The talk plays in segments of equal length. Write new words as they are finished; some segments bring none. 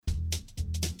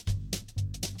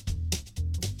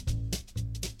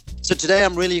So today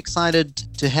I'm really excited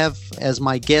to have as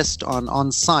my guest on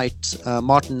site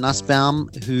Martin Nussbaum,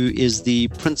 who is the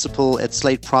principal at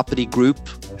Slate Property Group,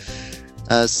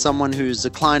 someone who's a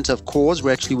client of Cause.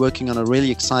 We're actually working on a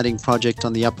really exciting project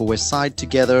on the Upper West Side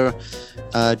together.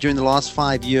 During the last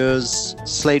 5 years,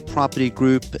 Slate Property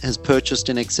Group has purchased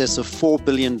in excess of $4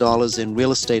 billion in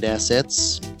real estate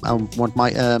assets. I want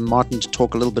Martin to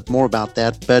talk a little bit more about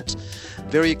that, but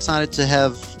very excited to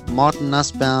have Martin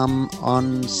Nussbaum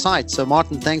on site. So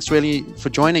Martin, thanks really for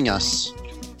joining us.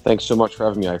 Thanks so much for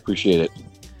having me. I appreciate it.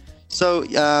 So,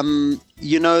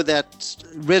 you know that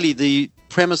really the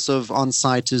premise of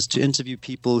On-Site is to interview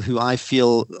people who I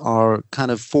feel are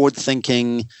kind of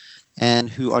forward-thinking and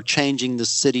who are changing the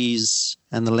cities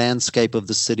and the landscape of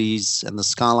the cities and the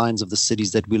skylines of the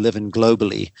cities that we live in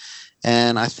globally.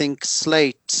 And I think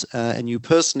Slate and you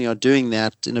personally are doing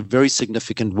that in a very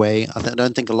significant way. I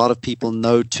don't think a lot of people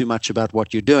know too much about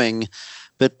what you're doing,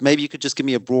 but maybe you could just give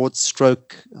me a broad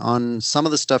stroke on some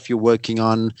of the stuff you're working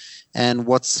on and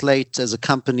what Slate as a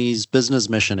company's business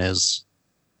mission is.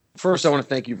 First, I want to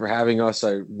thank you for having us.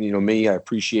 I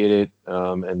appreciate it.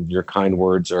 And your kind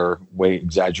words are way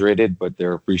exaggerated, but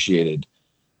they're appreciated.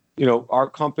 Our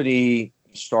company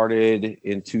started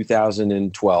in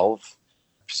 2012.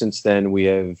 Since then, we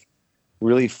have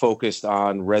really focused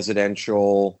on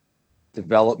residential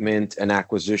development and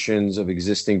acquisitions of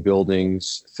existing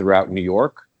buildings throughout New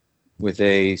York, with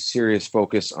a serious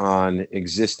focus on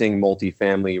existing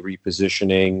multifamily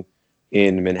repositioning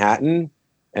in Manhattan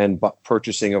and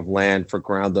purchasing of land for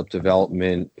ground-up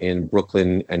development in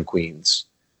Brooklyn and Queens.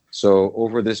 So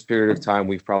over this period of time,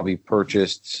 we've probably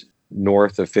purchased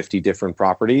north of 50 different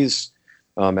properties,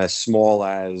 as small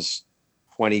as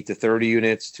 20 to 30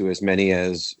 units to as many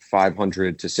as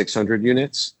 500 to 600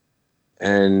 units,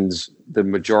 and the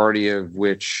majority of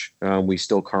which we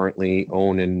still currently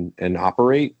own and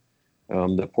operate.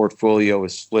 The portfolio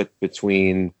is split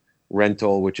between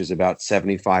rental, which is about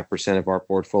 75% of our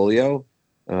portfolio,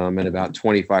 and about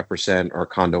 25% are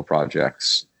condo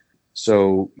projects.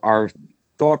 So our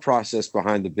thought process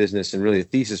behind the business, and really the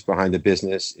thesis behind the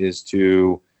business, is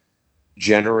to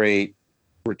generate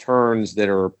returns that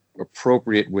are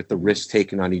appropriate with the risk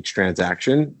taken on each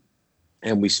transaction.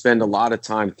 And we spend a lot of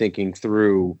time thinking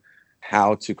through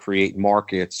how to create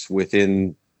markets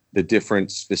within the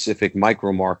different specific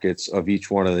micro markets of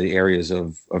each one of the areas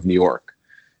of New York.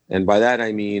 And by that,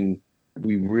 I mean,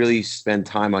 we really spend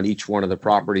time on each one of the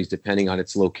properties depending on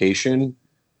its location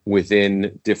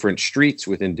within different streets,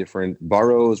 within different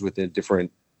boroughs, within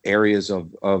different areas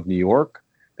of New York,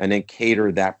 and then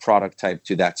cater that product type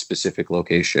to that specific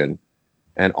location.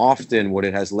 And often what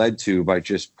it has led to by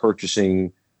just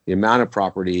purchasing the amount of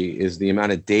property is the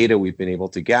amount of data we've been able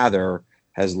to gather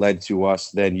has led to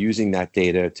us then using that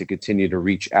data to continue to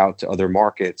reach out to other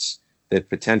markets that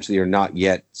potentially are not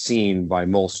yet seen by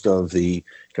most of the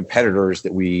competitors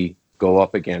that we go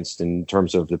up against in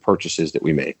terms of the purchases that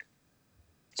we make.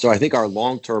 So I think our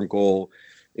long-term goal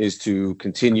is to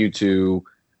continue to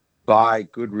buy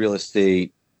good real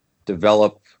estate,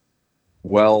 develop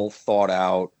well thought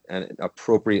out and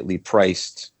appropriately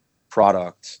priced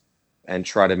product, and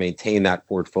try to maintain that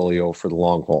portfolio for the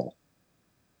long haul.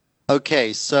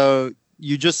 Okay, so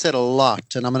you just said a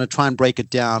lot, and I'm going to try and break it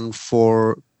down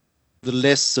for the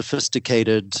less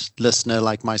sophisticated listener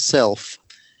like myself.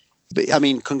 But, I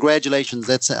mean, congratulations.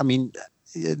 It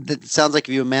sounds like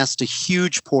you amassed a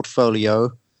huge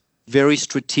portfolio very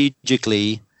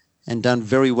strategically and done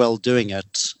very well doing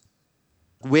it.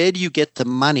 Where do you get the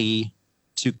money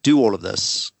to do all of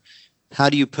this? How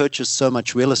do you purchase so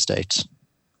much real estate?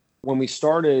 When we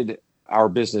started our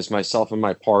business, myself and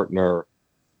my partner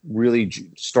really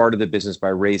started the business by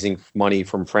raising money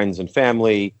from friends and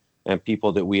family and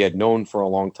people that we had known for a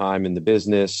long time in the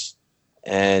business.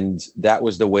 And that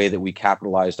was the way that we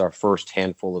capitalized our first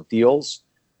handful of deals.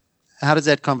 How does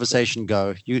that conversation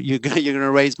go? You're going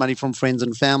to raise money from friends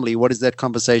and family. What is that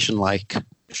conversation like?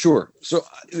 Sure. So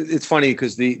it's funny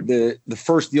because the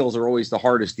first deals are always the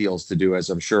hardest deals to do, as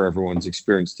I'm sure everyone's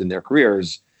experienced in their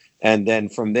careers. And then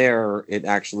from there, it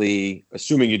actually,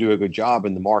 assuming you do a good job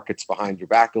and the market's behind your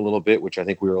back a little bit, which I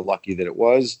think we were lucky that it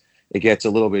was, it gets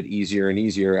a little bit easier and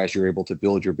easier as you're able to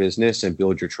build your business and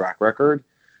build your track record.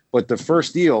 But the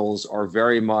first deals are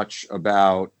very much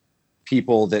about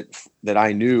people that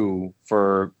I knew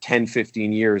for 10,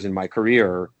 15 years in my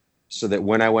career, so that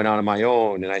when I went on my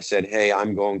own and I said, hey,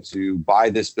 I'm going to buy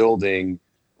this building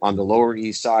on the Lower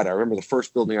East Side. I remember the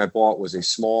first building I bought was a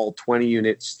small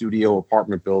 20-unit studio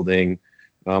apartment building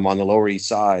on the Lower East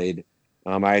Side.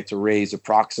 I had to raise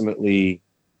approximately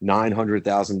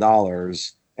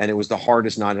 $900,000, and it was the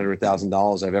hardest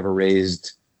 $900,000 I've ever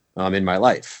raised in my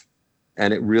life.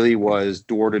 And it really was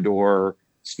door to door,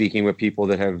 speaking with people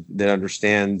that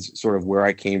understand sort of where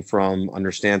I came from,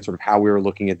 understand sort of how we were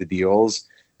looking at the deals.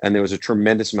 And there was a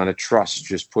tremendous amount of trust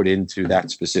just put into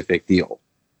that specific deal.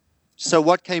 So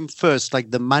what came first, like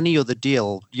the money or the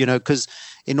deal? Because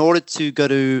in order to go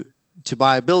to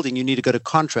buy a building, you need to go to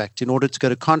contract. In order to go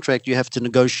to contract, you have to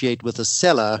negotiate with a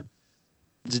seller.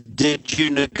 Did you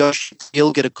negotiate the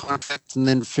deal, get a contract, and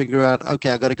then figure out,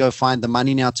 okay, I got to go find the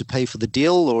money now to pay for the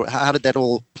deal? Or how did that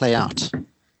all play out?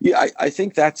 Yeah, I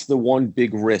think that's the one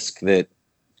big risk that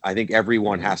I think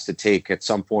everyone has to take at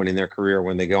some point in their career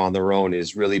when they go on their own,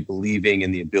 is really believing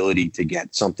in the ability to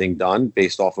get something done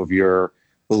based off of your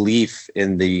belief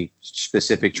in the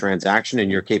specific transaction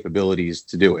and your capabilities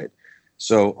to do it.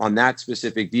 So on that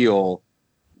specific deal,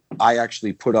 I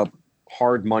actually put up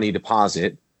hard money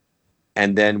deposit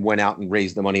and then went out and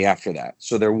raised the money after that.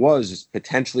 So there was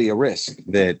potentially a risk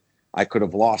that I could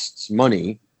have lost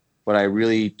money, but I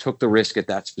really took the risk at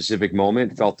that specific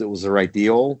moment, felt it was the right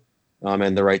deal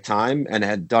and the right time, and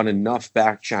had done enough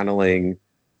back channeling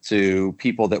to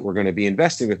people that were going to be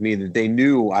investing with me that they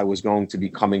knew I was going to be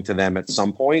coming to them at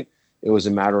some point. It was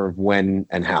a matter of when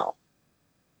and how.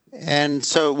 And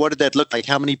so what did that look like?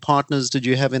 How many partners did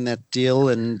you have in that deal,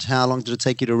 and how long did it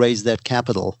take you to raise that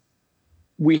capital?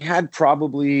 We had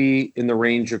probably in the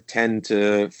range of 10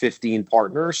 to 15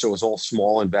 partners. So it was all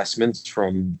small investments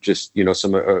from just,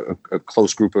 a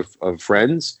close group of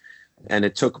friends. And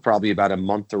it took probably about a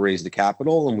month to raise the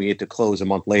capital, and we had to close a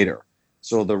month later.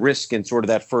 So the risk in sort of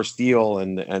that first deal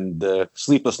and the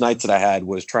sleepless nights that I had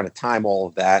was trying to time all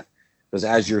of that, because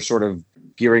as you're sort of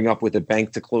gearing up with a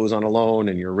bank to close on a loan,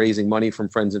 and you're raising money from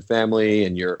friends and family,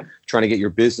 and you're trying to get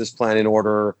your business plan in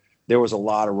order, there was a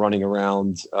lot of running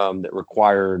around that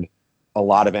required a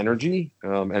lot of energy.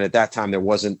 And at that time, there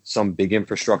wasn't some big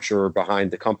infrastructure behind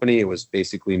the company. It was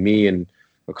basically me and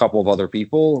a couple of other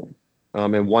people.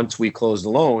 And once we closed the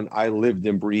loan, I lived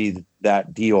and breathed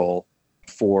that deal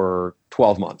for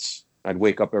 12 months. I'd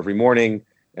wake up every morning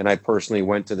and I personally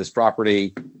went to this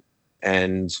property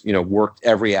and, worked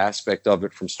every aspect of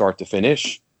it from start to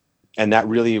finish. And that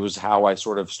really was how I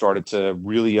sort of started to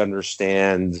really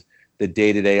understand the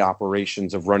day-to-day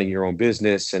operations of running your own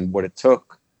business and what it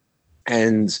took.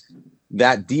 And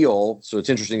that deal, so it's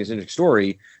an interesting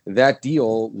story, that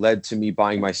deal led to me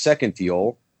buying my second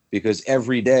deal, because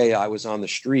every day I was on the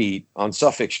street, on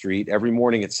Suffolk Street, every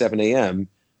morning at 7 a.m.,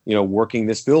 working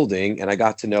this building, and I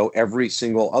got to know every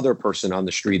single other person on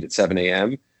the street at 7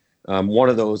 a.m. One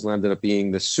of those ended up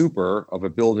being the super of a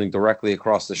building directly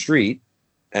across the street.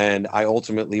 And I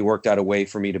ultimately worked out a way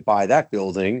for me to buy that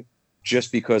building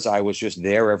just because I was just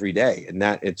there every day. And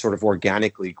that it sort of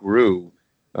organically grew.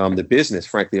 The business,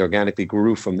 frankly, organically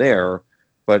grew from there.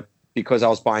 But because I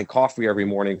was buying coffee every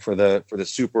morning for the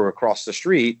super across the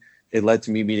street, it led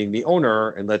to me meeting the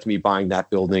owner and led to me buying that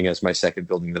building as my second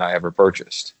building that I ever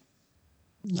purchased.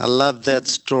 I love that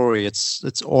story.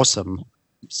 It's awesome.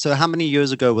 So how many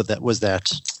years ago was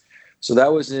that? So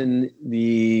that was in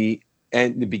the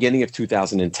beginning of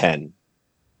 2010.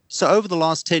 So over the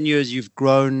last 10 years, you've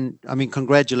grown. I mean,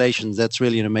 congratulations. That's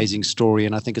really an amazing story.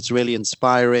 And I think it's really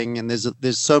inspiring. And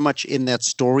there's so much in that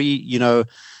story.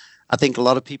 I think a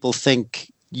lot of people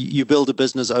think you build a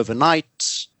business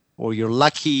overnight, or you're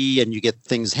lucky and you get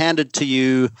things handed to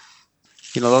you.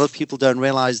 A lot of people don't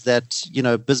realize that,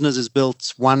 business is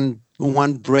built one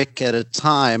brick at a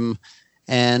time,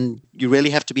 and you really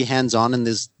have to be hands-on, and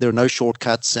there are no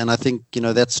shortcuts. And I think,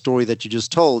 that story that you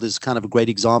just told is kind of a great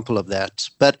example of that.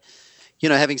 But,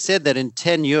 having said that, in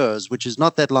 10 years, which is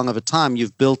not that long of a time,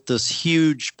 you've built this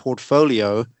huge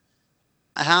portfolio.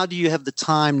 How do you have the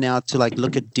time now to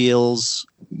look at deals,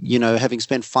 having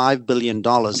spent $5 billion?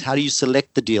 How do you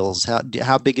select the deals?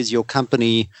 How big is your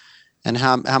company, and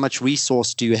how much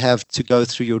resource do you have to go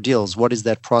through your deals? What is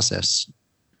that process?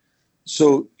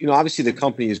 So, obviously the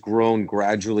company has grown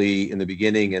gradually in the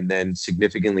beginning and then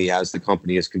significantly as the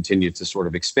company has continued to sort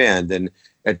of expand. And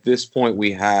at this point,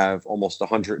 we have almost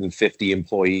 150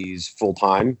 employees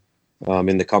full-time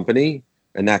in the company.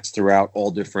 And that's throughout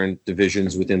all different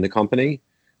divisions within the company.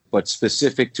 But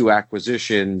specific to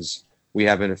acquisitions, we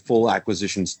have a full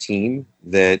acquisitions team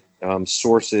that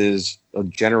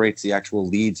generates the actual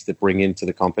leads that bring into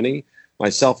the company.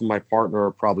 Myself and my partner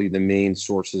are probably the main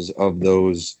sources of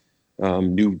those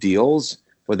new deals.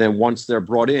 But then once they're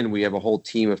brought in, we have a whole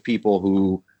team of people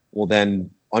who will then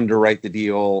underwrite the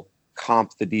deal,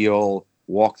 comp the deal,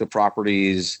 walk the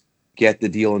properties, get the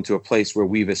deal into a place where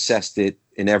we've assessed it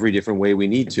in every different way we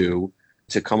need to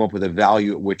come up with a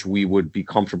value at which we would be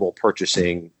comfortable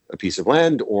purchasing a piece of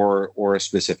land or a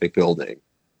specific building.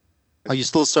 Are you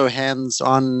still so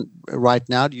hands-on right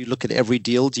now? Do you look at every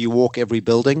deal? Do you walk every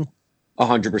building?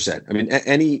 100%. I mean,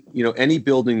 any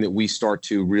building that we start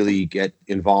to really get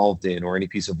involved in, or any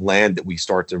piece of land that we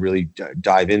start to really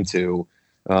dive into,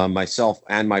 myself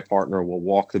and my partner will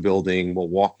walk the building, we'll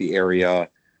walk the area.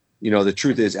 The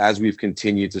truth is, as we've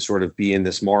continued to sort of be in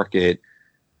this market,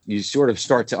 you sort of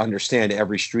start to understand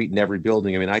every street and every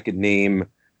building. I mean, I could name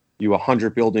you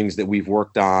 100 buildings that we've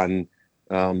worked on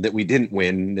that we didn't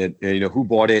win, that, who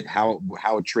bought it, how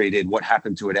it traded, what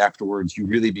happened to it afterwards. You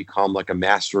really become like a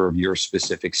master of your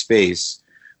specific space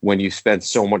when you spend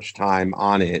so much time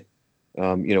on it.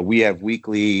 We have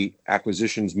weekly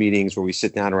acquisitions meetings where we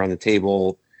sit down around the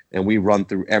table and we run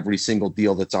through every single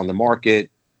deal that's on the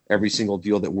market, every single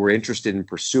deal that we're interested in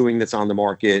pursuing that's on the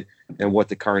market, and what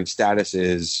the current status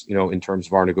is, in terms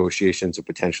of our negotiations of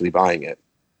potentially buying it.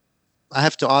 I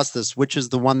have to ask this, which is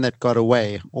the one that got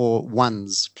away, or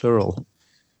ones, plural?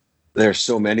 There's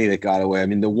so many that got away. I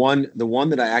mean, the one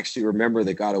that I actually remember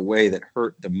that got away that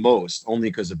hurt the most, only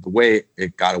because of the way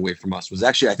it got away from us, was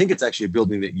actually, I think it's actually a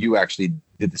building that you actually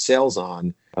did the sales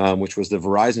on, which was the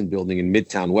Verizon building in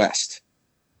Midtown West.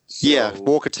 So,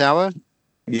 Walker Tower?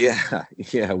 Yeah.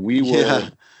 We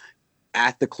were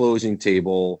at the closing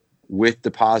table with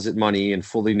deposit money and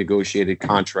fully negotiated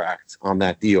contract on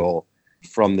that deal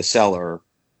from the seller.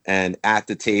 And at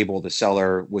the table, the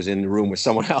seller was in the room with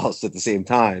someone else at the same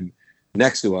time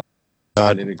next to us,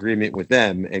 on an agreement with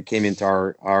them, and came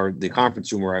into the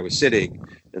conference room where I was sitting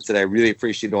and said, "I really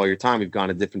appreciate all your time. We've gone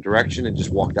a different direction," and just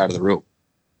walked out of the room.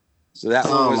 So that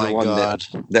one was the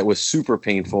one that was super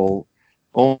painful,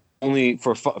 only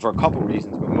for a couple of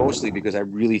reasons, but mostly because I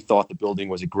really thought the building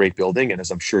was a great building. And as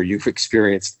I'm sure you've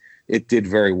experienced, it did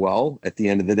very well at the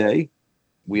end of the day.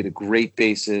 We had a great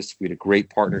basis. We had a great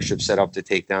partnership set up to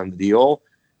take down the deal.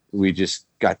 We just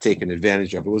got taken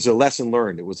advantage of. It was a lesson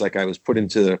learned. It was like I was put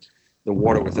into the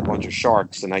water with a bunch of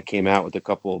sharks, and I came out with a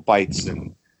couple of bites.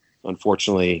 And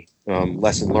unfortunately,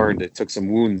 lesson learned. It took some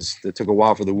wounds. It took a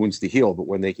while for the wounds to heal, but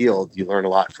when they healed, you learn a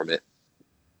lot from it.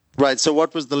 Right. So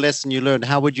what was the lesson you learned?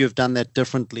 How would you have done that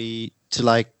differently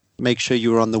to make sure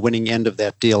you were on the winning end of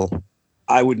that deal?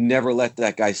 I would never let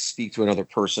that guy speak to another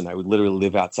person. I would literally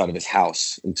live outside of his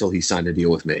house until he signed a deal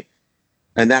with me.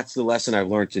 And that's the lesson I've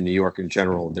learned in New York in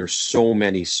general. There's so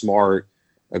many smart,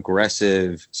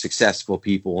 aggressive, successful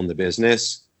people in the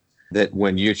business that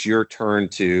when it's your turn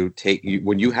to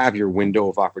when you have your window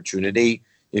of opportunity,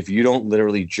 if you don't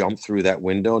literally jump through that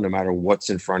window, no matter what's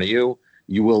in front of you,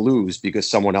 you will lose because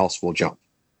someone else will jump.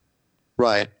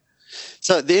 Right.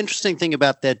 So the interesting thing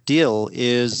about that deal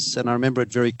is, and I remember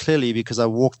it very clearly because I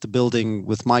walked the building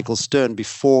with Michael Stern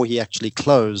before he actually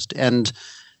closed, and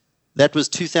that was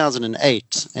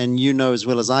 2008. And you know as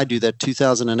well as I do that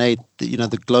 2008,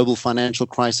 the global financial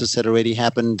crisis had already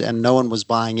happened and no one was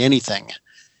buying anything.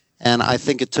 And I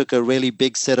think it took a really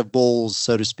big set of balls,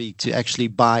 so to speak, to actually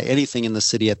buy anything in the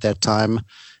city at that time.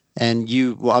 And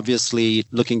you were obviously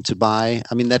looking to buy.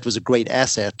 I mean, that was a great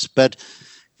asset. But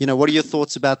what are your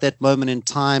thoughts about that moment in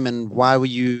time, and why were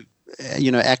you,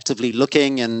 actively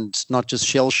looking and not just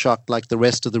shell-shocked like the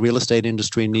rest of the real estate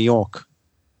industry in New York?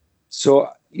 So,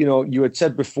 you had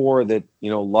said before that,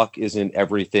 luck isn't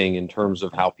everything in terms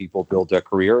of how people build their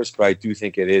careers, but I do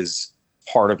think it is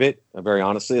part of it, very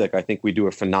honestly. I think we do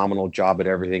a phenomenal job at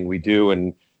everything we do,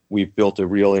 and we've built a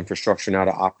real infrastructure now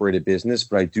to operate a business.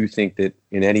 But I do think that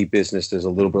in any business, there's a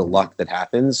little bit of luck that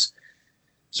happens.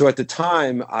 So at the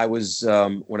time, I was,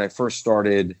 when I first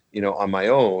started, on my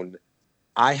own,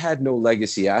 I had no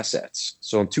legacy assets.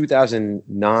 So in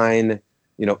 2009,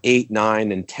 8,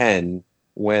 9, and 10,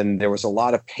 when there was a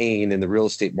lot of pain in the real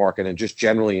estate market and just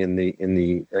generally in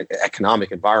the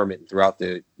economic environment throughout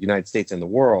the United States and the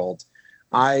world,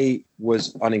 I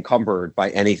was unencumbered by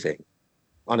anything.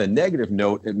 On a negative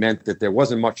note, it meant that there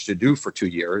wasn't much to do for 2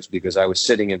 years because I was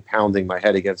sitting and pounding my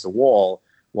head against the wall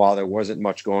while there wasn't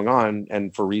much going on.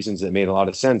 And for reasons that made a lot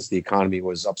of sense, the economy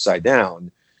was upside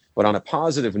down. But on a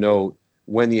positive note,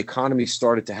 when the economy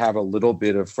started to have a little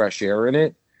bit of fresh air in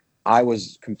it, I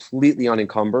was completely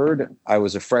unencumbered. I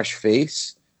was a fresh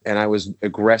face, and I was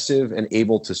aggressive and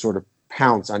able to sort of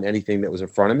pounce on anything that was in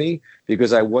front of me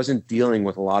because I wasn't dealing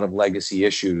with a lot of legacy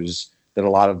issues that a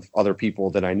lot of other people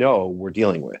that I know were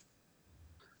dealing with.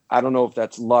 I don't know if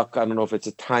that's luck. I don't know if it's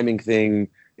a timing thing.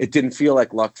 It didn't feel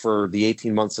like luck for the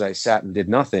 18 months that I sat and did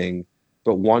nothing.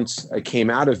 But once I came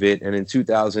out of it, and at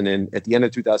the end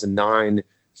of 2009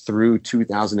 through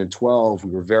 2012,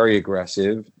 we were very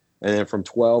aggressive. And then from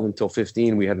 12 until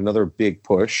 15, we had another big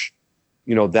push.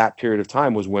 That period of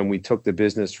time was when we took the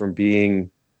business from being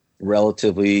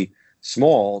relatively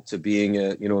small to being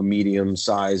a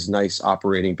medium-sized, nice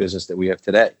operating business that we have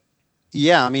today.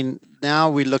 Yeah, I mean, now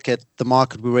we look at the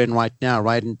market we're in right now,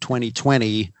 right in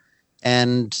 2020,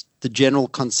 and the general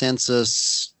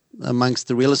consensus amongst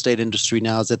the real estate industry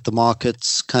now is that the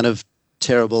market's kind of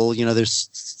terrible. There's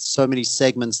so many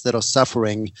segments that are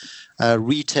suffering,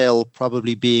 retail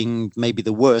probably being maybe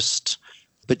the worst.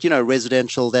 But,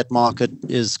 residential, that market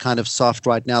is kind of soft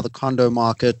right now. The condo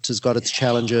market has got its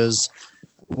challenges.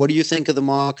 What do you think of the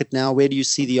market now? Where do you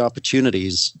see the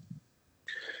opportunities?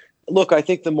 Look, I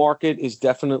think the market is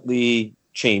definitely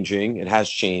changing. It has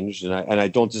changed. And I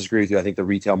don't disagree with you. I think the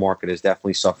retail market has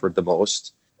definitely suffered the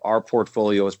most. Our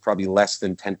portfolio is probably less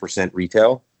than 10%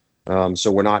 retail. So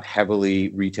we're not heavily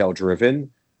retail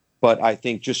driven. But I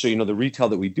think just so you know, the retail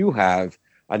that we do have,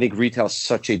 I think retail is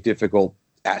such a difficult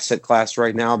asset class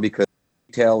right now because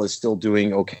retail is still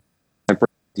doing okay.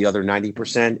 The other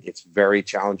 90%, it's very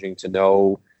challenging to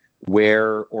know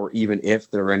where or even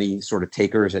if there are any sort of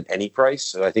takers at any price.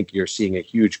 So I think you're seeing a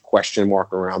huge question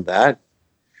mark around that.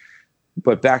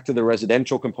 But back to the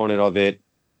residential component of it,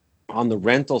 on the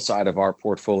rental side of our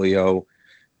portfolio,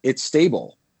 it's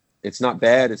stable. It's not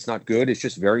bad. It's not good. It's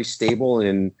just very stable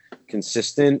and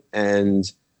consistent. And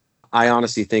I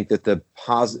honestly think that the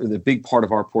big part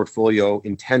of our portfolio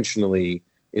intentionally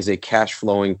is a cash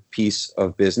flowing piece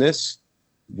of business.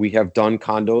 We have done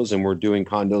condos and we're doing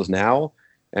condos now,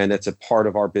 and it's a part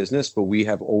of our business, but we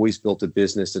have always built a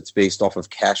business that's based off of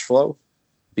cash flow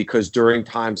because during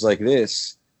times like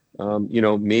this,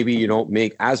 maybe you don't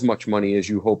make as much money as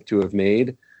you hope to have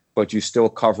made, but you're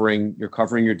covering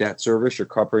your debt service, you're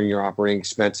covering your operating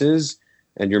expenses,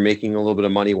 and you're making a little bit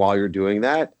of money while you're doing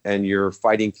that. And you're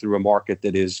fighting through a market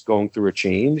that is going through a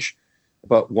change.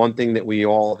 But one thing that we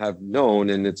all have known,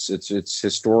 and it's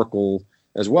historical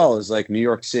as well, is like New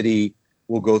York City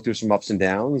will go through some ups and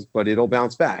downs, but it'll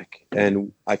bounce back.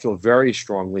 And I feel very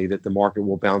strongly that the market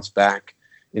will bounce back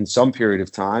in some period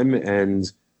of time.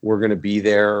 And we're going to be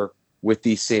there with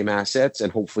these same assets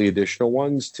and hopefully additional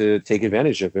ones to take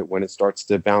advantage of it when it starts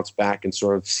to bounce back and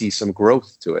sort of see some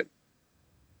growth to it.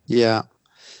 Yeah.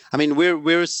 I mean,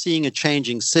 we're seeing a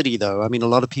changing city, though. I mean, a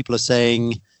lot of people are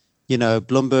saying,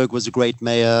 Bloomberg was a great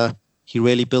mayor. He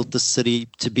really built the city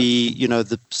to be,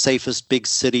 the safest big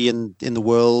city in the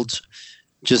world.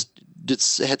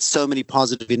 It's had so many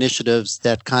positive initiatives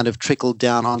that kind of trickled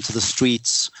down onto the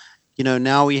streets.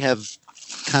 Now we have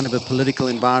kind of a political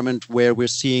environment where we're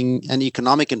seeing an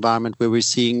economic environment where we're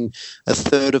seeing a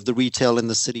third of the retail in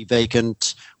the city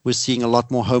vacant. We're seeing a lot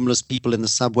more homeless people in the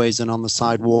subways and on the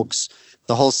sidewalks.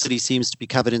 The whole city seems to be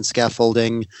covered in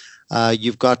scaffolding.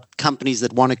 You've got companies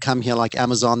that want to come here like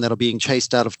Amazon that are being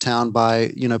chased out of town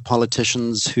by,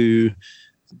 politicians who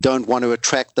don't want to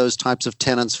attract those types of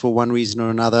tenants for one reason or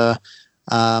another.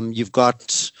 You've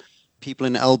got people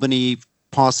in Albany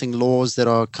passing laws that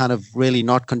are kind of really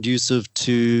not conducive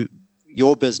to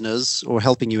your business or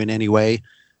helping you in any way.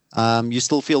 You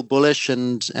still feel bullish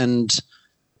and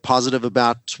positive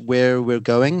about where we're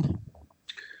going?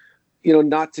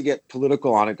 Not to get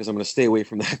political on it because I'm going to stay away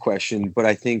from that question, but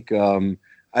I think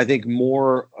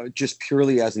more just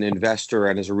purely as an investor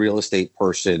and as a real estate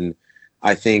person,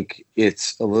 I think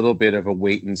it's a little bit of a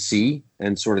wait and see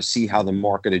and sort of see how the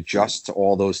market adjusts to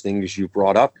all those things you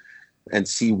brought up and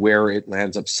see where it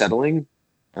lands up settling.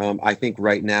 I think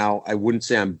right now, I wouldn't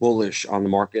say I'm bullish on the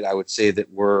market. I would say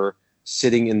that we're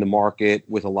sitting in the market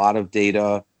with a lot of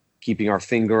data, keeping our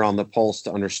finger on the pulse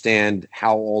to understand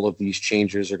how all of these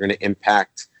changes are going to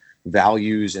impact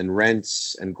values and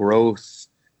rents and growth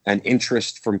and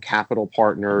interest from capital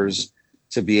partners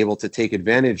to be able to take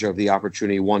advantage of the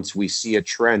opportunity once we see a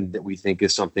trend that we think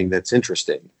is something that's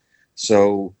interesting.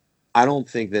 So I don't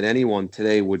think that anyone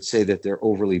today would say that they're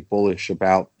overly bullish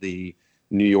about the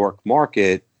New York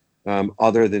market,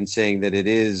 other than saying that it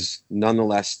is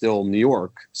nonetheless still New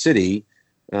York City,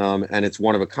 and it's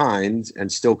one of a kind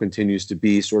and still continues to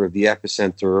be sort of the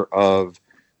epicenter of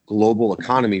global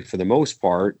economy for the most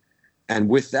part. And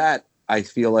with that, I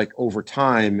feel like over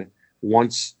time,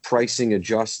 once pricing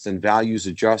adjusts and values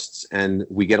adjusts and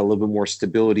we get a little bit more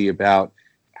stability about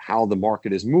how the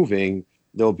market is moving,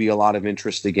 there'll be a lot of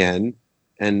interest again.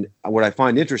 And what I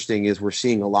find interesting is we're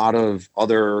seeing a lot of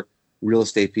other real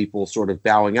estate people sort of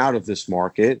bowing out of this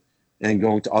market and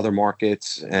going to other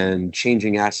markets and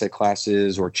changing asset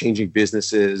classes or changing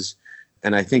businesses.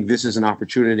 And I think this is an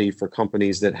opportunity for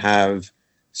companies that have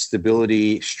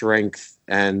stability, strength,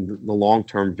 and the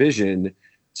long-term vision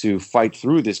to fight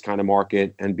through this kind of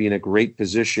market and be in a great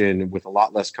position with a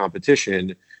lot less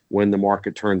competition when the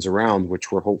market turns around,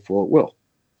 which we're hopeful it will.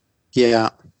 Yeah.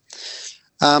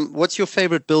 What's your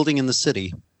favorite building in the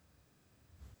city?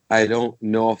 I don't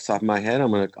know off the top of my head.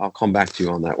 I'll come back to you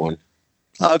on that one.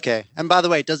 Okay. And by the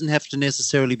way, it doesn't have to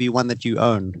necessarily be one that you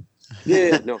own.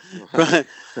 Yeah, no. Right.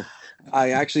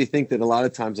 I actually think that a lot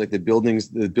of times, like the buildings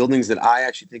that I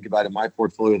actually think about in my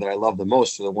portfolio that I love the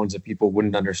most are the ones that people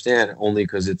wouldn't understand, only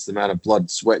because it's the amount of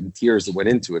blood, sweat, and tears that went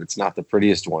into it. It's not the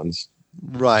prettiest ones.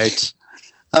 Right.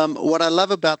 What I love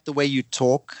about the way you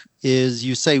talk is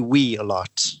you say we a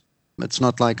lot. It's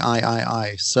not like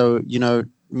I. So,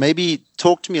 maybe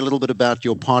talk to me a little bit about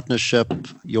your partnership,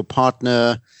 your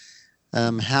partner,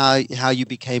 how you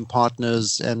became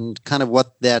partners, and kind of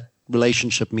what that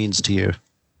relationship means to you.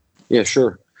 Yeah,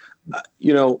 sure.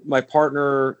 My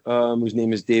partner, whose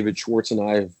name is David Schwartz, and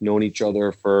I have known each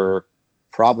other for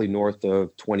probably north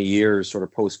of 20 years, sort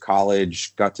of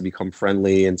post-college, got to become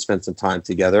friendly and spent some time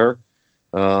together.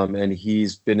 And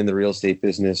he's been in the real estate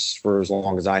business for as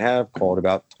long as I have, called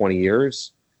about 20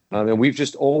 years. And we've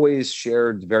just always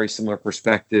shared very similar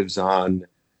perspectives on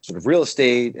sort of real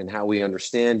estate and how we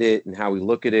understand it and how we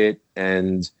look at it.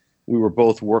 And we were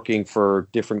both working for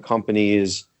different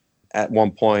companies at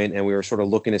one point, and we were sort of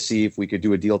looking to see if we could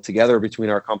do a deal together between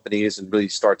our companies and really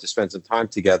start to spend some time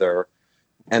together.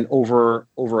 And over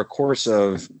a course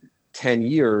of 10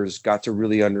 years, got to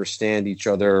really understand each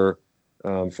other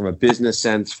from a business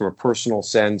sense, from a personal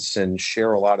sense, and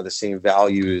share a lot of the same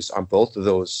values on both of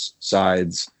those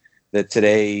sides that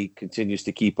today continues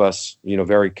to keep us,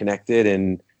 very connected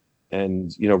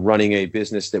and running a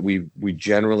business that we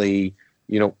generally,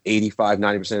 85,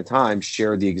 90% of the time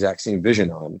share the exact same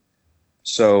vision on.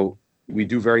 So we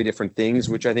do very different things,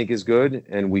 which I think is good.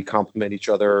 And we complement each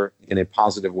other in a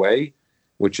positive way,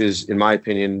 which is, in my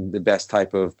opinion, the best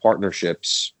type of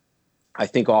partnerships. I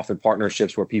think often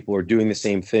partnerships where people are doing the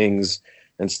same things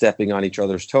and stepping on each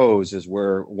other's toes is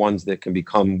where ones that can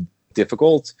become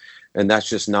difficult. And that's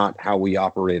just not how we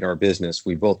operate our business.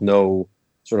 We both know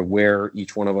sort of where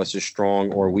each one of us is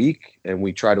strong or weak, and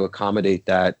we try to accommodate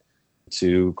that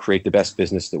to create the best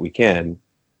business that we can.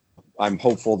 I'm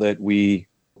hopeful that we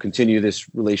continue this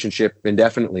relationship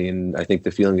indefinitely, and I think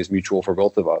the feeling is mutual for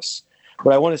both of us.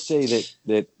 But I want to say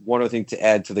that one other thing to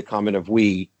add to the comment of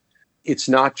we, it's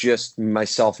not just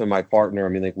myself and my partner. I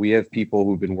mean, like, we have people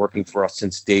who've been working for us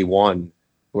since day one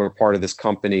who are part of this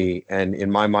company. And in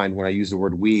my mind, when I use the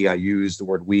word we, I use the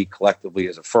word we collectively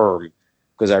as a firm,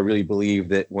 because I really believe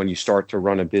that when you start to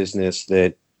run a business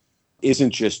that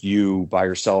isn't just you by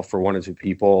yourself or one or two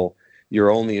people, you're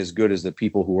only as good as the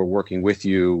people who are working with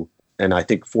you. And I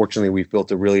think, fortunately, we've built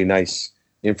a really nice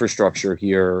infrastructure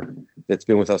here that's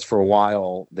been with us for a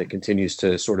while that continues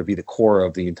to sort of be the core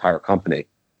of the entire company.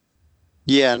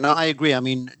 Yeah, no, I agree. I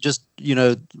mean, just,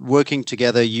 working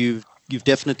together, you've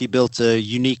definitely built a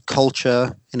unique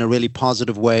culture in a really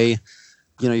positive way.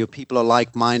 Your people are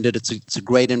like-minded. It's a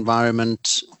great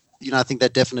environment. I think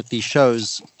that definitely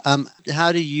shows.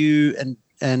 How do you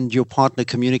and your partner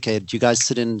communicate? Do you guys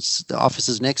sit in the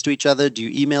offices next to each other? Do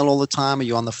you email all the time? Are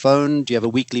you on the phone? Do you have a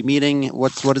weekly meeting?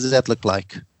 What does that look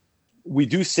like? We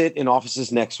do sit in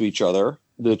offices next to each other.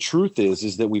 The truth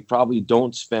is that we probably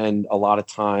don't spend a lot of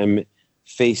time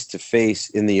face to face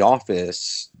in the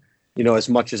office, as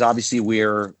much as obviously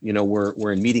we're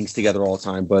in meetings together all the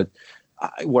time. But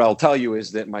what I'll tell you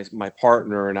is that my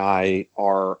partner and I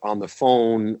are on the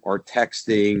phone, are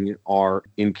texting, are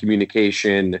in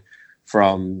communication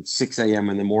from 6 a.m.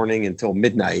 in the morning until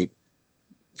midnight,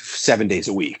 7 days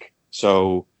a week.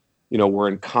 So, we're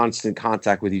in constant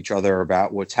contact with each other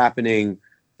about what's happening,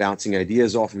 bouncing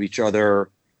ideas off of each other,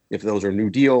 if those are new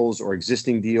deals or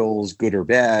existing deals, good or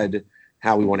bad,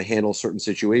 how we want to handle certain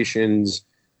situations,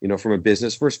 from a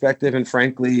business perspective and,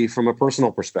 frankly, from a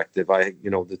personal perspective.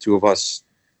 The two of us,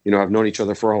 have known each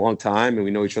other for a long time, and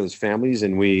we know each other's families,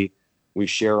 and we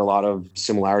share a lot of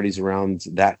similarities around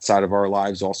that side of our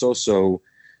lives also. So,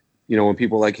 when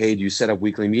people are like, hey, do you set up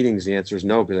weekly meetings? The answer is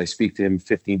no, because I speak to him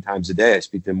 15 times a day. I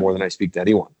speak to him more than I speak to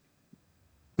anyone.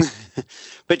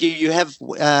 But you have,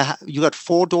 you got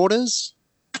 4 daughters?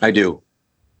 I do.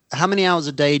 How many hours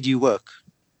a day do you work?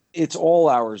 It's all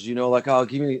hours, I'll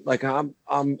give you,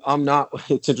 I'm not,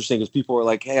 it's interesting because people are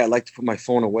like, hey, I like to put my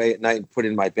phone away at night and put it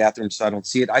in my bathroom so I don't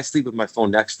see it. I sleep with my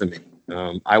phone next to me.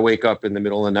 I wake up in the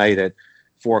middle of the night at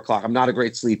 4 o'clock. I'm not a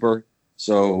great sleeper.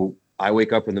 So I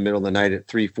wake up in the middle of the night at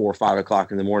 3, 4, 5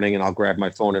 o'clock in the morning, and I'll grab my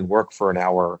phone and work for an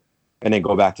hour and then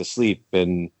go back to sleep.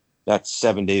 And that's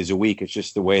 7 days a week. It's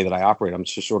just the way that I operate. I'm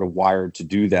just sort of wired to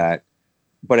do that.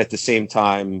 But at the same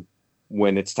time,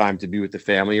 when it's time to be with the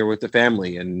family or with the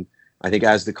family. And I think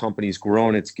as the company's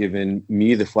grown, it's given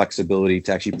me the flexibility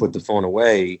to actually put the phone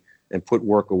away and put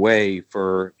work away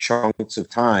for chunks of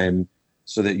time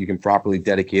so that you can properly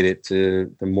dedicate it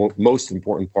to the most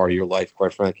important part of your life,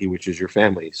 quite frankly, which is your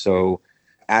family. So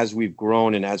as we've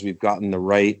grown and as we've gotten the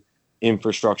right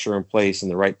infrastructure in place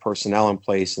and the right personnel in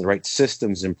place and the right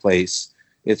systems in place,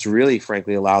 it's really,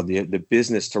 frankly, allowed the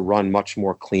business to run much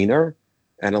more cleaner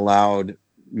and allowed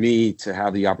me to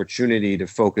have the opportunity to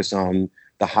focus on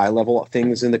the high level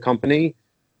things in the company,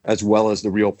 as well as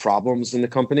the real problems in the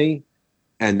company.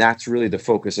 And that's really the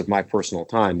focus of my personal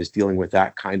time, is dealing with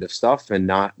that kind of stuff and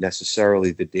not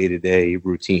necessarily the day-to-day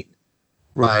routine.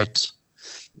 Right.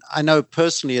 I know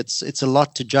personally it's a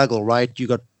lot to juggle, right?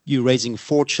 You're raising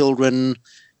 4 children,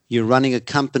 you're running a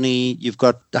company, you've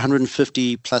got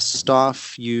 150 plus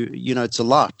staff, you know, it's a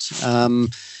lot.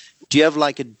 Do you have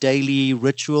like a daily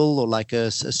ritual or like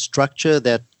a structure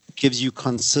that gives you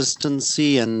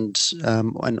consistency and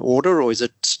an order, or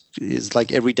is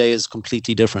like every day is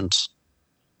completely different?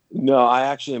 No, I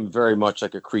actually am very much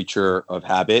like a creature of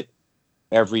habit.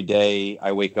 Every day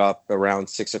I wake up around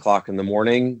 6 o'clock in the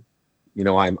morning. You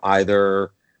know, I'm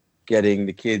either getting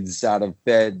the kids out of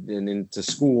bed and into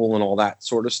school and all that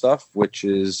sort of stuff, which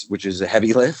is a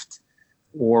heavy lift,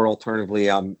 or alternatively,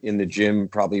 I'm in the gym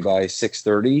probably by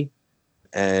 6:30,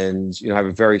 and I have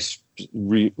a very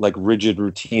rigid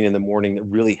routine in the morning that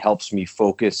really helps me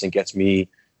focus and gets me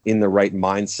in the right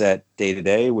mindset day to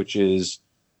day, which is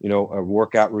a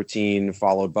workout routine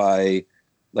followed by,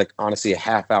 like, honestly, a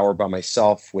half hour by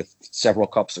myself with several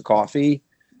cups of coffee.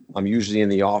 I'm usually in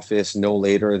the office no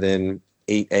later than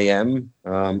 8 a.m.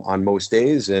 On most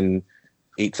days, and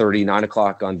 8:30, 9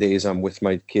 o'clock on days I'm with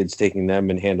my kids, taking them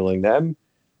and handling them.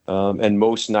 And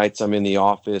most nights I'm in the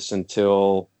office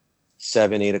until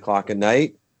 7, 8 o'clock at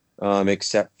night,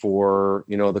 except for,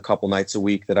 the couple nights a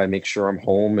week that I make sure I'm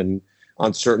home. And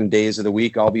on certain days of the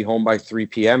week, I'll be home by 3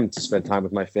 p.m. to spend time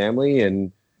with my family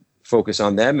and focus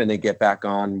on them, and then get back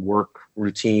on work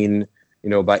routine,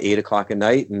 by 8 o'clock at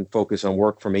night, and focus on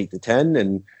work from 8 to 10.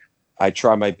 And I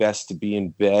try my best to be in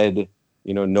bed,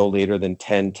 no later than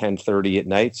 10, 10:30 at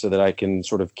night, so that I can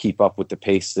sort of keep up with the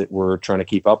pace that we're trying to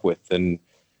keep up with. And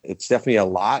it's definitely a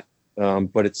lot,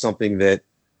 but it's something that,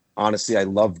 honestly, I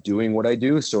love doing what I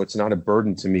do. So it's not a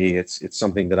burden to me. It's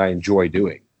something that I enjoy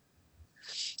doing.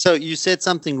 So you said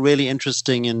something really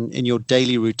interesting in your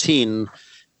daily routine.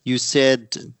 You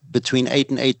said between 8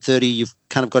 and 8:30, you've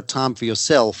kind of got time for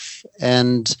yourself.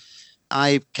 And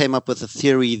I came up with a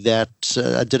theory that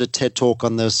I did a TED talk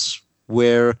on this,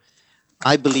 where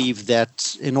I believe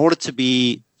that in order to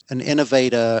be an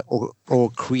innovator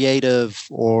or creative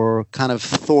or kind of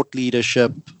thought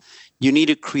leadership, you need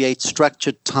to create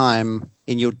structured time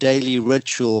in your daily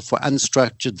ritual for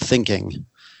unstructured thinking.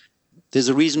 There's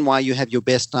a reason why you have your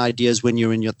best ideas when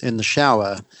you're in the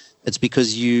shower. It's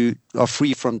because you are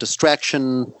free from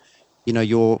distraction.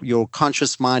 Your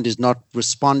conscious mind is not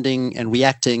responding and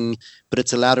reacting, but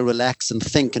it's allowed to relax and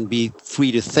think and be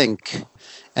free to think.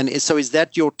 And so is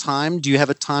that your time? Do you have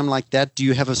a time like that? Do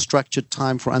you have a structured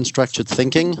time for unstructured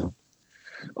thinking?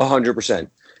 100%.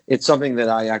 It's something that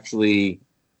I actually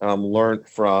learned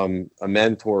from a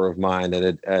mentor of mine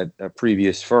at a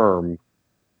previous firm,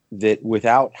 that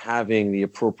without having the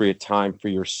appropriate time for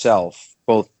yourself,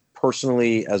 both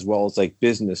personally as well as like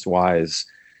business wise,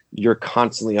 you're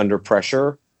constantly under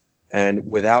pressure. And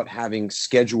without having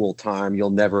scheduled time, you'll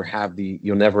never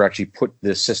actually put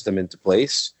this system into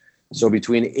place. So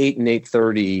between 8 and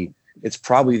 8:30, it's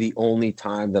probably the only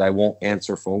time that I won't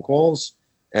answer phone calls,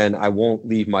 and I won't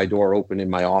leave my door open in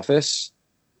my office.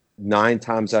 9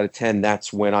 times out of 10,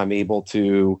 that's when I'm able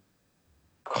to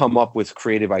come up with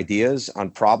creative ideas on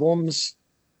problems,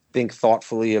 think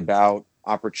thoughtfully about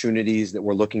opportunities that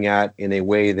we're looking at in a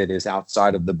way that is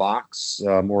outside of the box,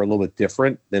 or a little bit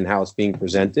different than how it's being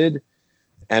presented,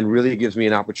 and really gives me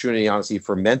an opportunity, honestly,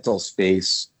 for mental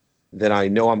space that I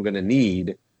know I'm going to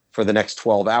need for the next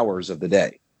 12 hours of the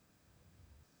day.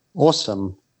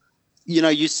 Awesome.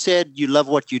 You said you love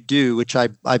what you do, which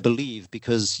I believe,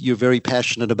 because you're very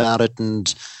passionate about it,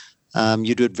 and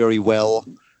you do it very well.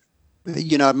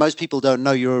 Most people don't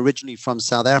know you're originally from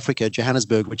South Africa,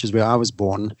 Johannesburg, which is where I was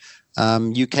born.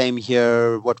 You came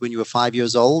here, when you were 5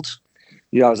 years old?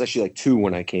 Yeah, I was actually like 2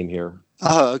 when I came here.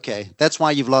 Oh, okay. That's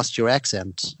why you've lost your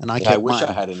accent. And I wish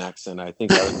I had an accent. I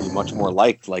think I would be much more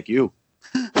liked like you.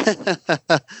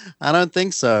 I don't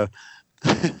think so.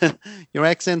 Your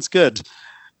accent's good.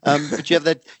 But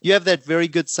you have that very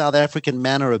good South African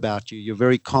manner about you. You're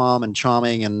very calm and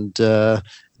charming, and a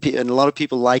lot of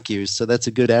people like you. So that's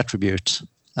a good attribute.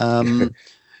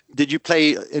 Did you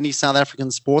play any South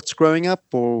African sports growing up,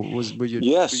 or were you?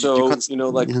 Yeah,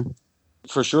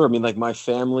 for sure. I mean, like, my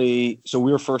family. So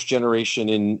we were first generation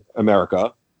in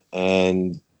America,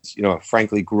 and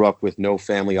frankly grew up with no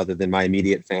family other than my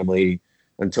immediate family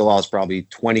until I was probably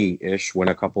 20-ish when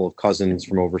a couple of cousins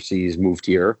from overseas moved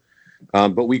here.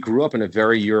 But we grew up in a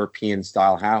very European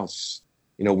style house.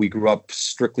 We grew up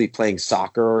strictly playing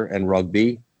soccer and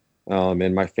rugby.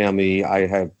 And my family, I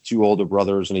have 2 older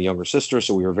brothers and a younger sister,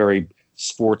 so we were very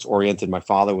sports oriented. My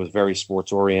father was very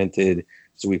sports oriented,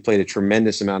 so we played a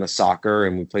tremendous amount of soccer,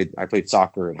 and I played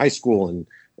soccer in high school and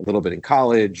a little bit in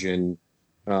college, and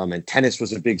tennis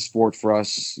was a big sport for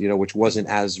us, which wasn't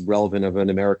as relevant of an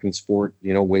American sport,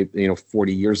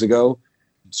 40 years ago.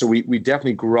 So we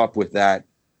definitely grew up with that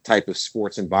type of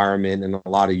sports environment and a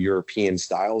lot of European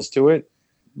styles to it,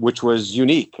 which was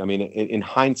unique. I mean, in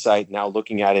hindsight, now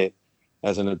looking at it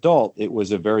as an adult, it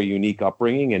was a very unique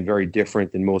upbringing and very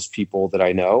different than most people that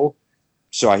I know.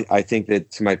 So I think that,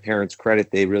 to my parents'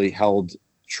 credit, they really held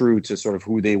true to sort of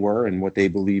who they were and what they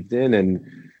believed in, and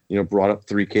brought up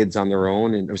 4 kids on their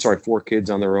own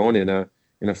in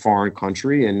a foreign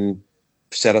country, and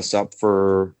set us up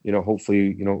for,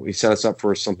 hopefully, we set us up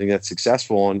for something that's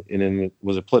successful, and it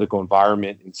was a political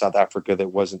environment in South Africa that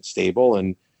wasn't stable,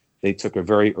 and they took a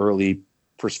very early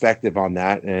perspective on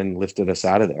that and lifted us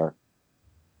out of there.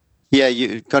 Yeah,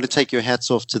 you've got to take your hats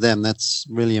off to them. That's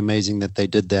really amazing that they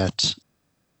did that.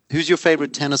 Who's your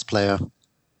favorite tennis player?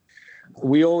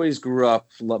 We always grew up,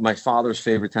 my father's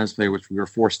favorite tennis player, which we were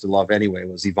forced to love anyway,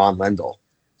 was Ivan Lendl.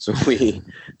 So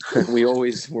we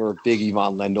always were big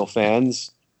Ivan Lendl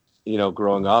fans,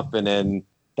 growing up. And then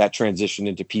that transitioned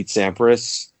into Pete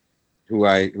Sampras, who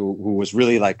was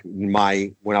really like when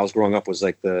I was growing up was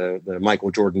like the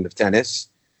Michael Jordan of tennis.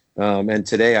 And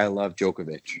today I love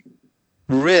Djokovic.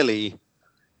 Really?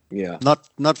 Yeah. Not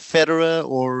Federer,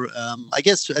 or I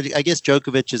guess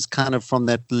Djokovic is kind of from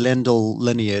that Lendl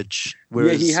lineage.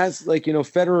 Whereas, yeah, he has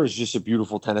Federer is just a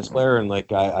beautiful tennis player, and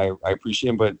I appreciate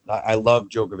him, but I love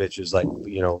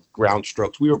Djokovic's ground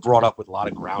strokes. We were brought up with a lot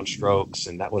of ground strokes,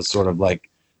 and that was sort of like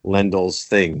Lendl's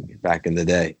thing back in the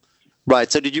day. Right.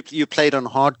 So did you played on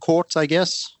hard courts, I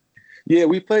guess? Yeah,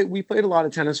 we played a lot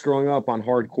of tennis growing up on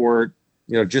hard court.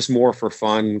 Just more for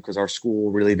fun, because our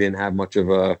school really didn't have much of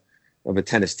a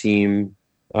tennis team.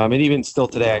 And even still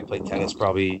today, I play tennis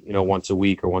probably, once a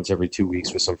week or once every 2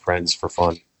 weeks with some friends for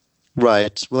fun.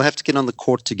 Right. We'll have to get on the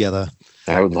court together.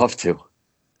 I would love to.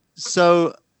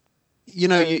 So,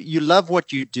 you love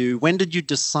what you do. When did you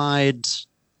decide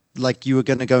you were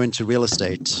going to go into real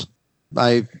estate?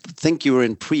 I think you were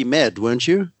in pre-med, weren't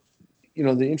you? The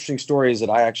interesting story is that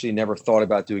I actually never thought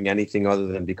about doing anything other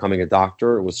than becoming a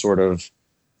doctor. It was sort of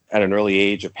at an early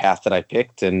age, a path that I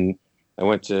picked. And I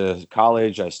went to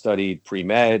college. I studied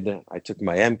pre-med. I took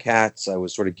my MCATs. I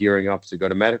was sort of gearing up to go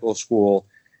to medical school.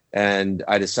 And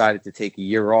I decided to take a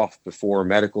year off before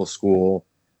medical school,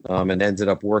 and ended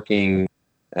up working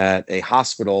at a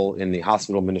hospital in the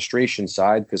hospital administration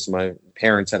side, because my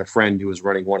parents had a friend who was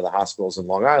running one of the hospitals in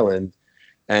Long Island.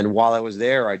 And while I was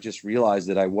there, I just realized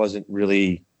that I wasn't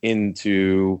really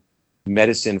into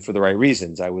medicine for the right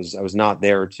reasons. I was not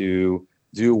there to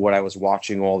do what I was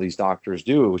watching all these doctors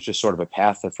do. It was just sort of a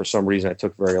path that for some reason I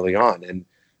took very early on. And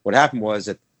what happened was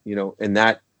that, in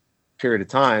that period of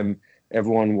time,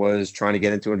 everyone was trying to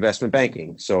get into investment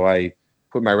banking. So I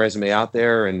put my resume out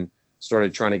there and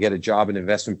started trying to get a job in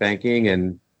investment banking.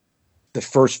 And the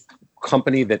first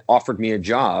company that offered me a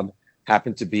job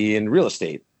happened to be in real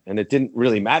estate. And it didn't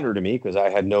really matter to me because I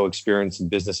had no experience in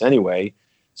business anyway.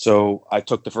 So I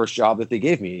took the first job that they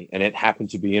gave me, and it happened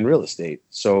to be in real estate.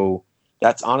 So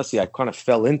that's honestly, I kind of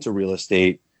fell into real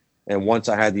estate. And once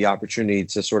I had the opportunity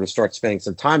to sort of start spending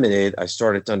some time in it, I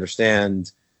started to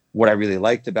understand what I really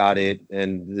liked about it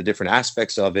and the different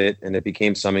aspects of it. And it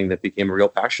became something that became a real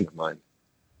passion of mine.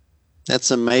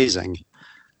 That's amazing.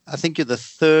 I think you're the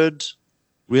third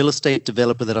real estate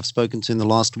developer that I've spoken to in the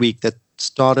last week that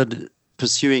started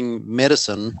pursuing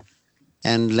medicine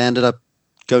and landed up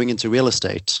going into real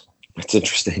estate. That's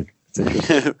interesting.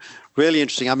 Really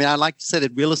interesting. I mean, I like to say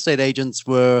that real estate agents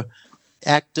were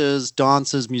actors,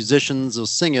 dancers, musicians, or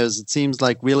singers. It seems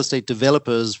like real estate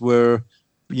developers were,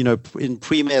 in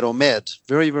pre-med or med.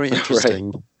 Very, very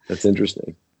interesting. Right. That's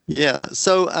interesting. Yeah.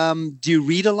 So do you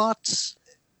read a lot?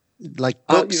 Like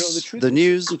books, the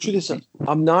news? The truth is,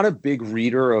 I'm not a big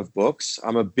reader of books.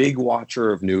 I'm a big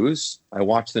watcher of news. I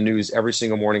watch the news every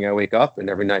single morning I wake up and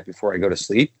every night before I go to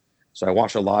sleep. So I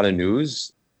watch a lot of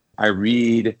news. I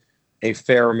read a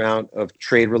fair amount of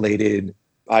trade-related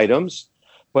items.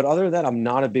 But other than that, I'm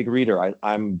not a big reader.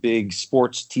 I'm a big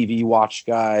sports TV watch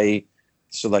guy.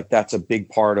 So that's a big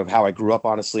part of how I grew up,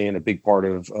 honestly, and a big part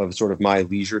of sort of my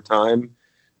leisure time.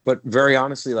 But very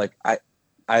honestly,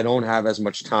 I don't have as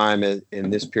much time in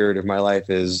this period of my life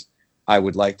as I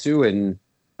would like to. And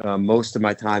Most of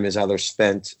my time is either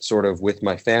spent sort of with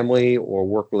my family or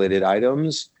work-related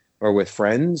items or with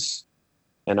friends.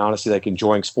 And honestly, like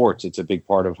enjoying sports. It's a big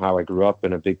part of how I grew up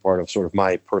and a big part of sort of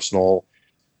my personal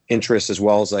interest as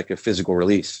well as like a physical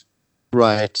release.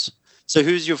 Right. So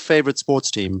who's your favorite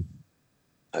sports team?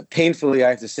 Painfully,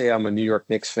 I have to say I'm a New York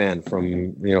Knicks fan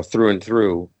from, through and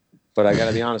through. But I got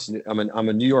to be honest, I'm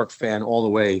a New York fan all the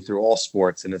way through all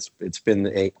sports, and it's been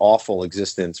an awful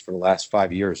existence for the last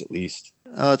 5 years at least.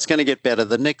 Oh, it's going to get better.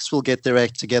 The Knicks will get their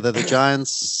act together. The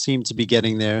Giants seem to be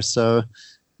getting there, so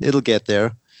it'll get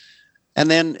there.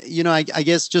 And then, I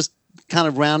guess just kind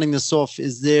of rounding this off,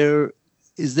 is there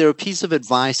a piece of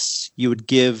advice you would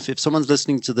give if someone's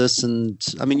listening to this? And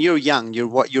I mean, you're young.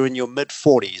 You're in your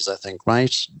mid-40s, I think,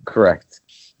 right? Correct.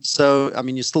 So, I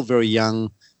mean, you're still very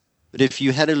young. But if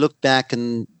you had to look back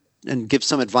and give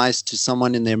some advice to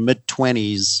someone in their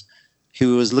mid-20s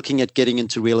who was looking at getting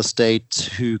into real estate,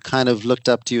 who kind of looked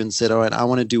up to you and said, all right, I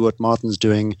want to do what Martin's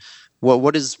doing,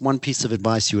 what is one piece of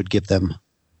advice you would give them?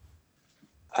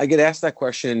 I get asked that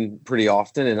question pretty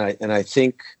often, and I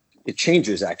think it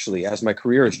changes actually. As my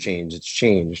career has changed, it's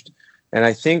changed. And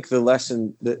I think the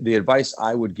lesson, the advice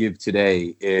I would give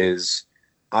today is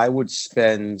I would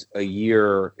spend a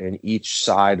year in each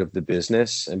side of the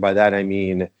business. And by that, I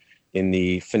mean in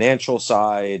the financial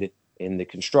side, in the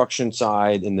construction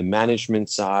side, in the management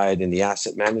side, in the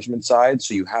asset management side.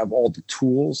 So you have all the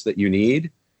tools that you need.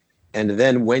 And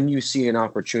then when you see an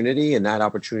opportunity, and that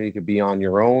opportunity could be on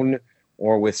your own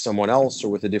or with someone else or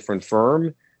with a different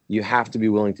firm, you have to be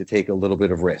willing to take a little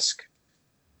bit of risk.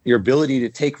 Your ability to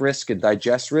take risk and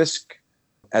digest risk,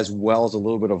 as well as a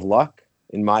little bit of luck,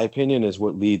 in my opinion, is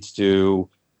what leads to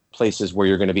places where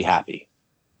you're going to be happy.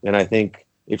 And I think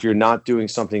if you're not doing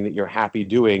something that you're happy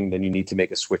doing, then you need to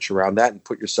make a switch around that and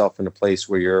put yourself in a place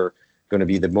where you're going to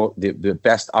be the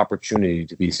best opportunity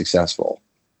to be successful.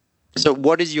 So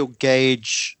what is your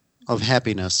gauge of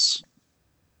happiness?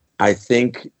 I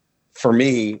think for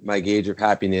me, my gauge of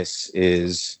happiness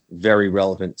is very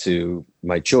relevant to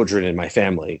my children and my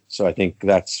family. So I think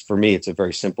for me, it's a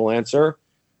very simple answer.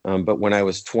 But when I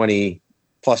was 20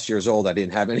 plus years old, I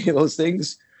didn't have any of those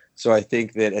things. So I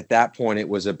think that at that point, it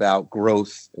was about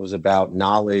growth. It was about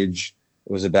knowledge.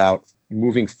 It was about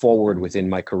moving forward within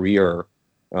my career.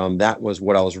 That was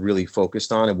what I was really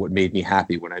focused on and what made me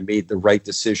happy. When I made the right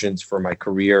decisions for my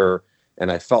career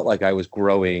and I felt like I was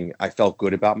growing, I felt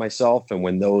good about myself. And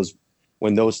when those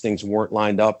things weren't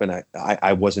lined up and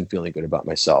I wasn't feeling good about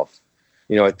myself,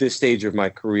 at this stage of my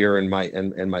career and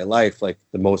my life, like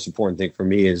the most important thing for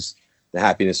me is the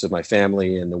happiness of my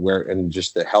family and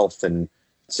just the health and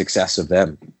success of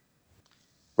them.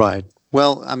 Right.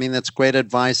 Well, I mean, that's great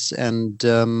advice. And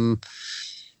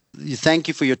thank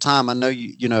you for your time. I know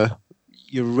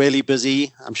you're really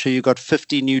busy. I'm sure you've got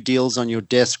 50 new deals on your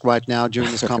desk right now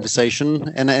during this conversation.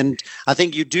 And I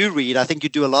think you do read. I think you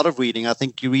do a lot of reading. I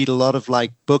think you read a lot of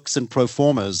like books and pro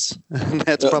formas.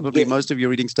 That's probably most of your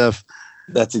reading stuff.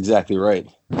 That's exactly right.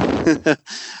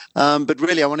 But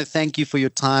really, I want to thank you for your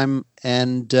time.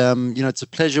 And, it's a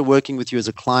pleasure working with you as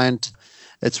a client.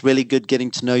 It's really good getting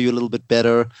to know you a little bit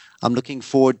better. I'm looking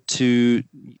forward to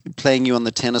playing you on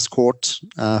the tennis court,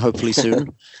 hopefully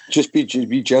soon. Just be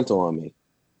gentle on me.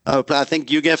 Oh, I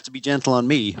think you have to be gentle on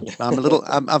me. I'm a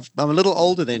little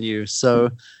older than you,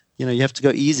 so you have to go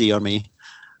easy on me.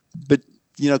 But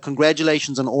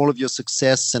congratulations on all of your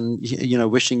success, and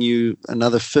wishing you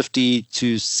another 50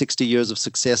 to 60 years of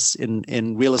success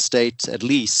in real estate, at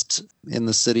least in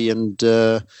the city. And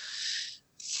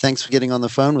thanks for getting on the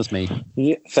phone with me.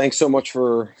 Yeah, thanks so much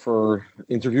for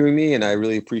interviewing me, and I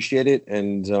really appreciate it.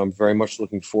 And I'm very much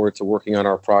looking forward to working on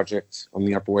our project on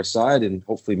the Upper West Side, and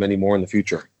hopefully many more in the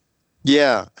future.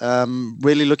 Yeah,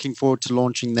 really looking forward to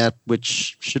launching that,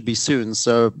 which should be soon.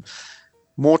 So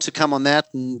more to come on that,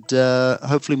 and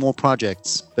hopefully more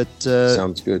projects. But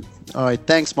sounds good. All right,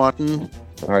 thanks, Martin.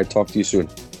 All right, talk to you soon.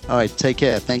 All right, take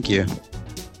care. Thank you.